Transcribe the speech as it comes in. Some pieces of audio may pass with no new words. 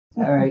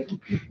All right.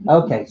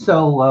 Okay.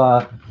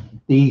 So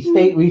the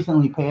state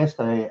recently passed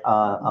a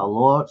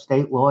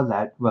state law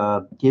that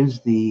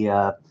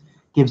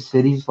gives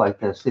cities like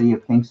the city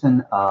of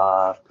Kingston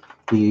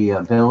the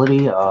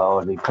ability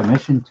or the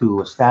permission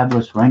to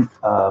establish rent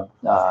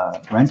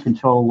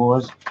control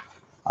laws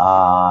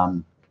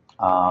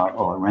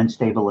or rent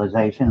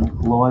stabilization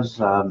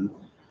laws.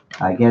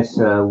 I guess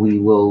we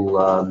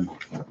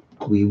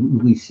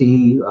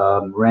see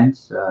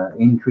rents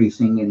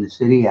increasing in the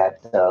city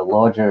at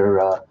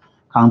larger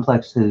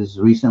complexes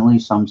recently.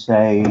 Some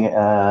say,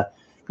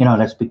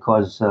 that's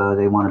because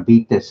they want to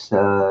beat this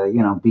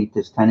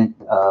tenant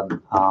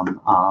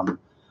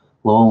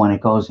law when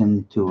it goes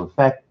into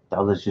effect.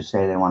 Others just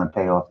say they want to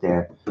pay off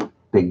their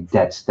big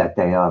debts that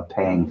they are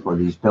paying for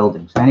these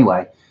buildings.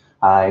 Anyway,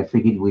 I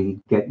figured we'd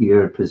get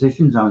your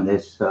positions on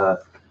this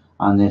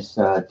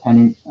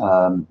tenant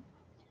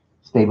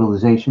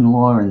stabilization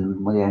law,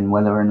 and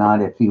whether or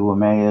not, if you were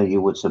mayor,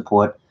 you would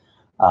support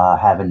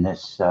having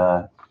this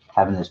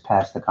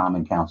pass the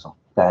Common Council.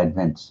 Go ahead,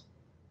 Vince.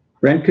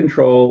 Rent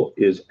control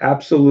is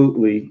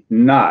absolutely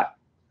not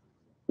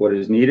what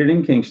is needed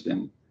in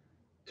Kingston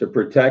to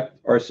protect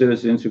our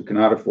citizens who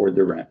cannot afford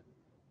their rent.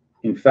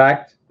 In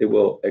fact, it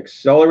will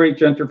accelerate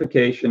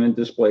gentrification and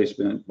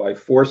displacement by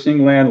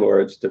forcing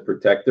landlords to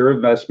protect their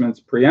investments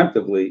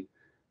preemptively,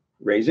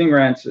 raising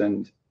rents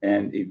and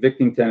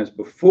evicting tenants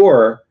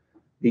before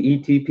the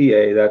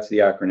ETPA, that's the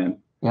acronym,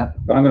 yeah,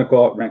 but I'm going to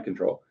call it rent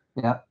control,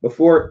 yeah,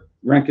 before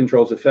rent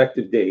control's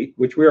effective date,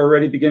 which we're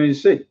already beginning to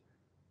see.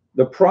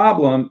 The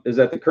problem is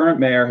that the current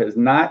mayor has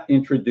not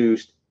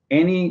introduced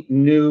any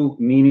new,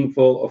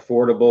 meaningful,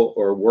 affordable,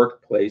 or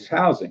workplace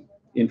housing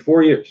in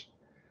 4 years.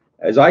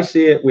 As I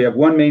see it, we have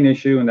one main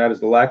issue, and that is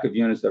the lack of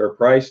units that are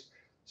priced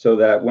so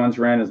that one's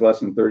rent is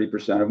less than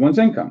 30% of one's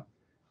income.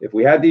 If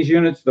we had these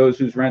units, those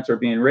whose rents are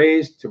being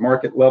raised to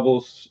market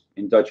levels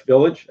in Dutch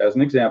Village, as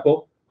an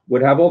example,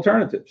 would have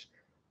alternatives.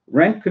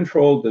 Rent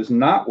control does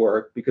not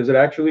work because it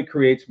actually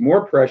creates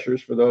more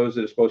pressures for those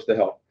that are supposed to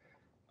help.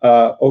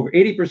 Over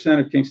 80%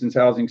 of Kingston's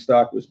housing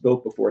stock was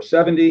built before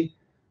 '70.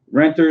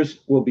 Renters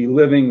will be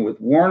living with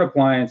worn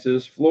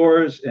appliances,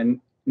 floors, and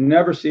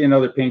never see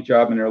another paint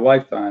job in their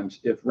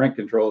lifetimes if rent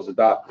control is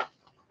adopted.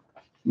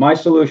 My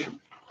solution: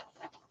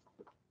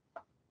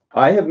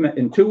 I have met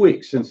in 2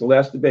 weeks since the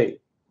last debate.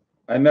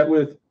 I met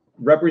with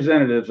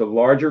representatives of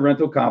larger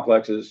rental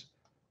complexes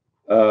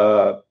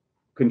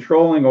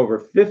controlling over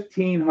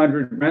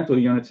 1,500 rental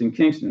units in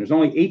Kingston. There's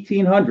only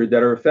 1,800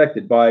 that are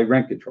affected by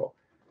rent control,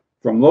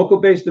 from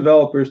local-based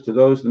developers to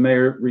those the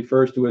mayor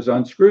refers to as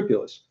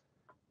unscrupulous.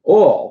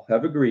 All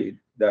have agreed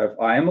that if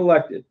I am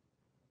elected,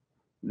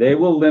 they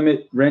will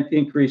limit rent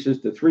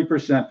increases to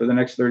 3% for the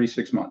next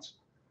 36 months.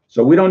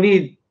 So we don't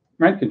need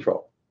rent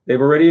control.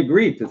 They've already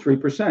agreed to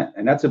 3%,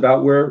 and that's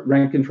about where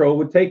rent control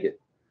would take it.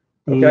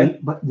 Okay.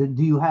 But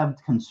do you have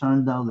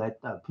concern, though, that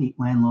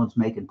landlords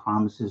making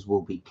promises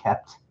will be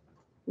kept?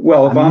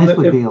 Well, this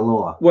would be a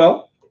law.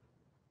 Well,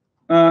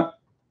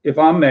 if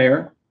I'm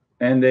mayor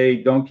and they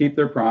don't keep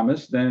their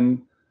promise,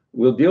 then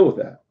we'll deal with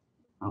that.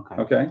 Okay.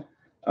 Okay.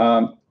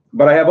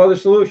 But I have other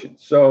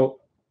solutions. So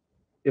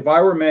if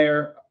I were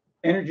mayor,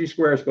 Energy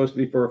Square is supposed to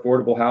be for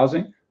affordable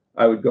housing.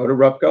 I would go to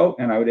RUPCO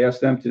and I would ask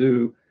them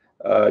to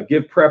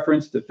give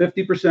preference to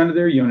 50% of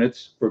their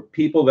units for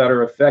people that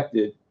are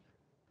affected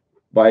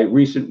by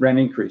recent rent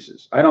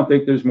increases. I don't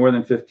think there's more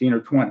than 15 or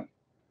 20.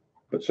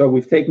 But so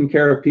we've taken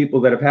care of people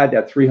that have had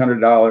that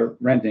 $300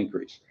 rent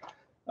increase.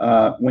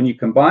 When you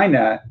combine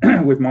that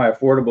with my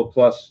Affordable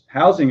Plus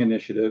housing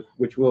initiative,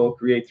 which will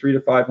create 300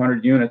 to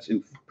 500 units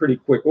in pretty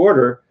quick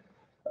order,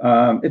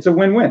 it's a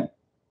win-win.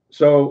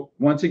 So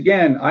once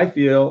again, I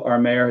feel our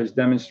mayor has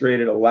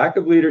demonstrated a lack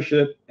of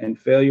leadership and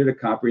failure to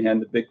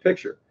comprehend the big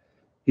picture.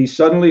 He's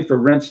suddenly for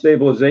rent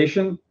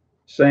stabilization,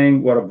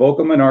 saying what a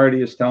vocal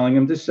minority is telling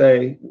him to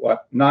say,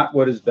 not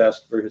what is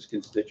best for his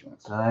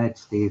constituents. All right,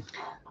 Steve.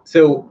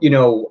 So,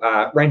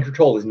 rent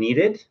control is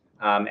needed,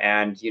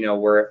 and,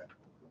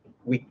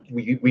 we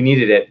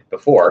needed it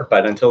before,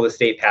 but until the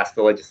state passed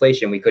the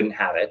legislation, we couldn't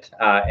have it.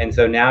 And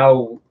so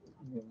now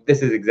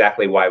this is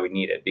exactly why we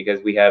need it,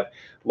 because we have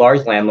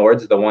large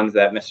landlords, the ones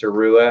that Mr.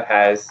 Rua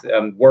has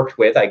worked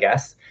with, I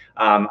guess.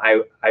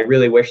 I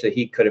really wish that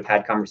he could have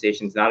had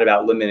conversations not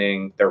about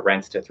limiting their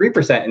rents to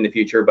 3% in the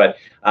future, but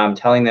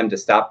telling them to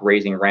stop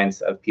raising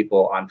rents of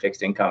people on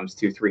fixed incomes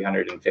to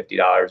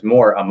 $350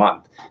 more a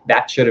month.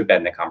 That should have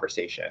been the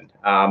conversation.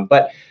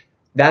 But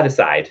that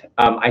aside,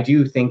 I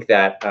do think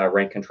that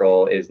rent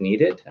control is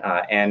needed,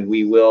 and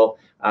we will,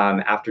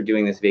 after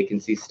doing this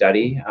vacancy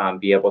study,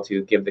 be able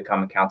to give the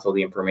Common Council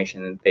the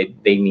information that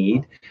they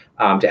need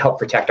to help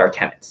protect our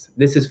tenants.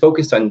 This is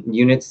focused on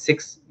units,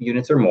 6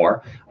 units or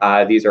more.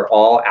 These are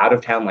all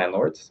out-of-town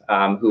landlords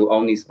who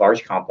own these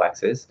large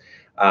complexes.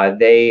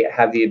 They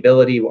have the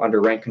ability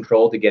under rent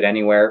control to get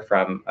anywhere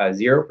from a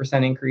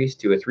 0% increase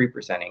to a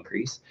 3%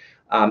 increase.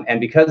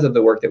 And because of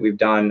the work that we've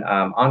done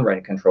on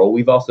rent control,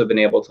 we've also been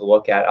able to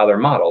look at other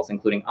models,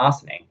 including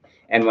Ossining.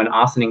 And when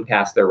Ossining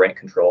passed their rent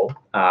control,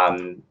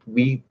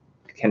 we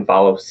can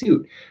follow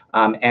suit.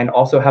 and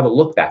also have a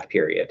look back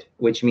period,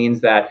 which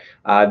means that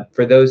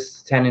for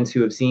those tenants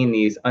who have seen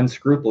these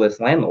unscrupulous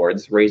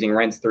landlords raising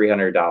rents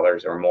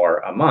 $300 or more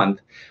a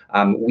month,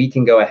 we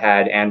can go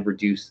ahead and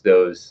reduce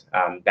those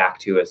back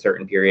to a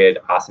certain period.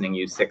 Ossining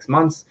used 6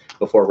 months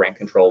before rent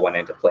control went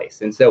into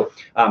place. And so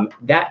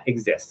that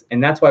exists.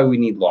 And that's why we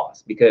need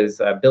laws,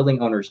 because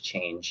building owners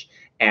change.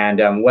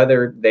 And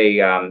whether they,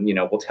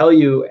 will tell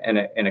you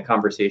in a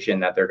conversation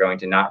that they're going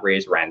to not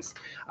raise rents,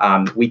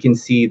 we can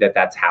see that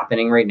that's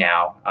happening right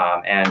now.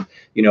 And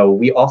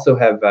we also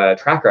have a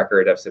track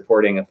record of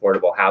supporting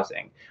affordable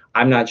housing.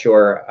 I'm not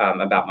sure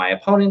about my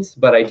opponents,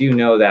 but I do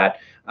know that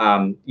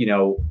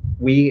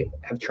we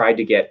have tried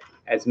to get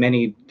as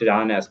many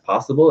done as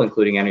possible,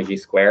 including Energy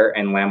Square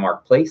and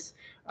Landmark Place.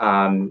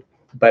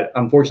 But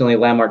unfortunately,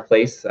 Landmark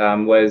Place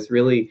was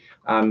really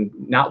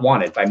not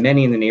wanted by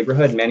many in the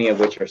neighborhood, many of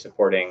which are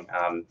supporting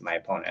my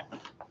opponent.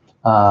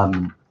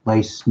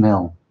 Lace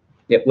Mill.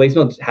 Yeah, Lace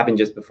Mill happened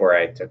just before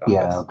I took office.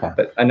 Yeah, okay.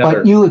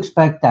 But you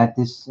expect that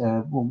this,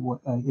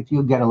 if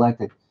you get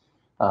elected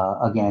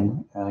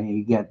again,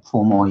 you get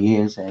 4 more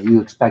years, you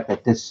expect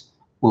that this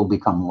will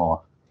become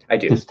law? I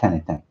do. This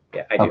tenant thing?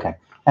 Yeah, I do. Okay.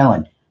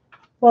 Ellen?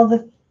 Well,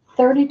 the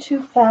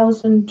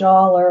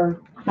 $32,000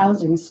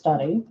 housing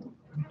study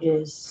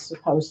is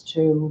supposed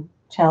to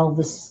tell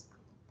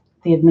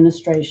the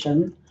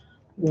administration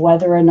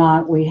whether or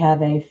not we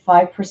have a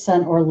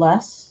 5% or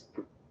less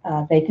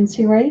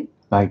vacancy rate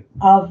Right.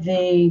 of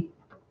the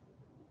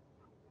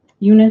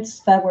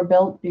units that were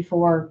built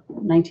before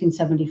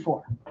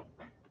 1974.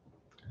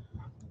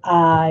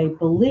 I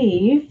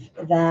believe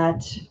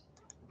that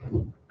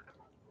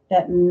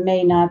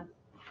may not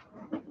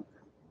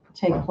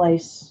take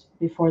place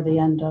before the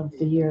end of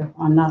the year.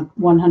 I'm not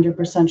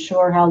 100%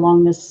 sure how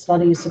long this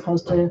study is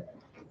supposed to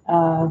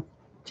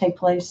take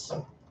place.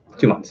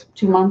 2 months.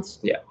 2 months?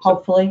 Yeah.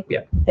 Hopefully.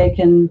 Yeah. They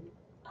can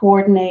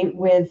coordinate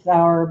with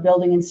our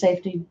building and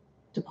safety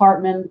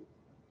department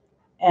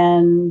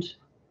and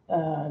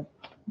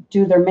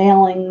do their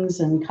mailings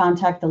and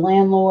contact the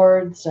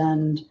landlords,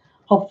 and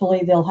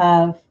hopefully they'll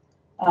have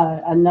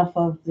enough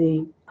of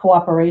the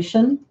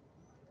cooperation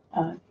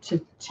to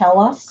tell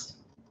us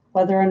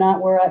whether or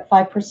not we're at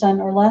 5%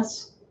 or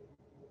less.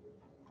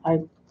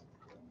 I'm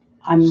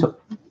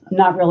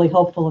not really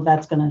hopeful if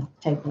that's going to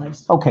take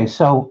place. Okay,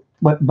 so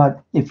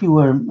but if you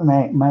were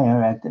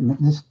mayor at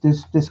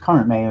this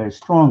current mayor is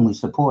strongly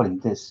supporting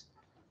this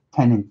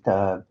Tenant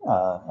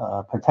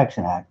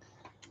Protection Act,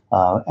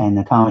 and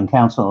the Common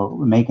Council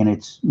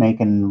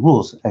making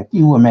rules. If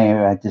you were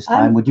mayor at this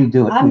time, would you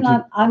do it?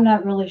 I'm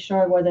not really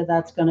sure whether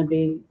that's going to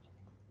be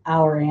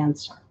our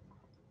answer.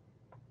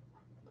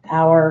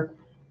 Our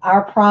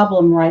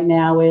problem right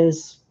now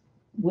is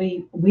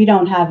we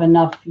don't have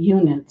enough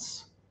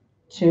units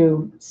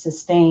to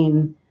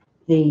sustain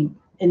the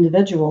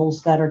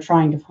individuals that are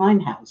trying to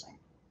find housing.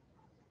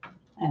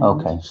 And,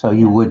 okay, so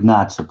you would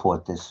not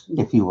support this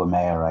if you were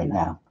mayor right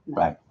now,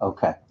 right?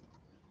 Okay,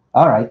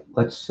 all right.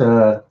 Let's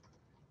go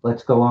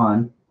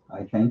on.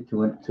 I think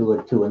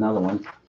to another one.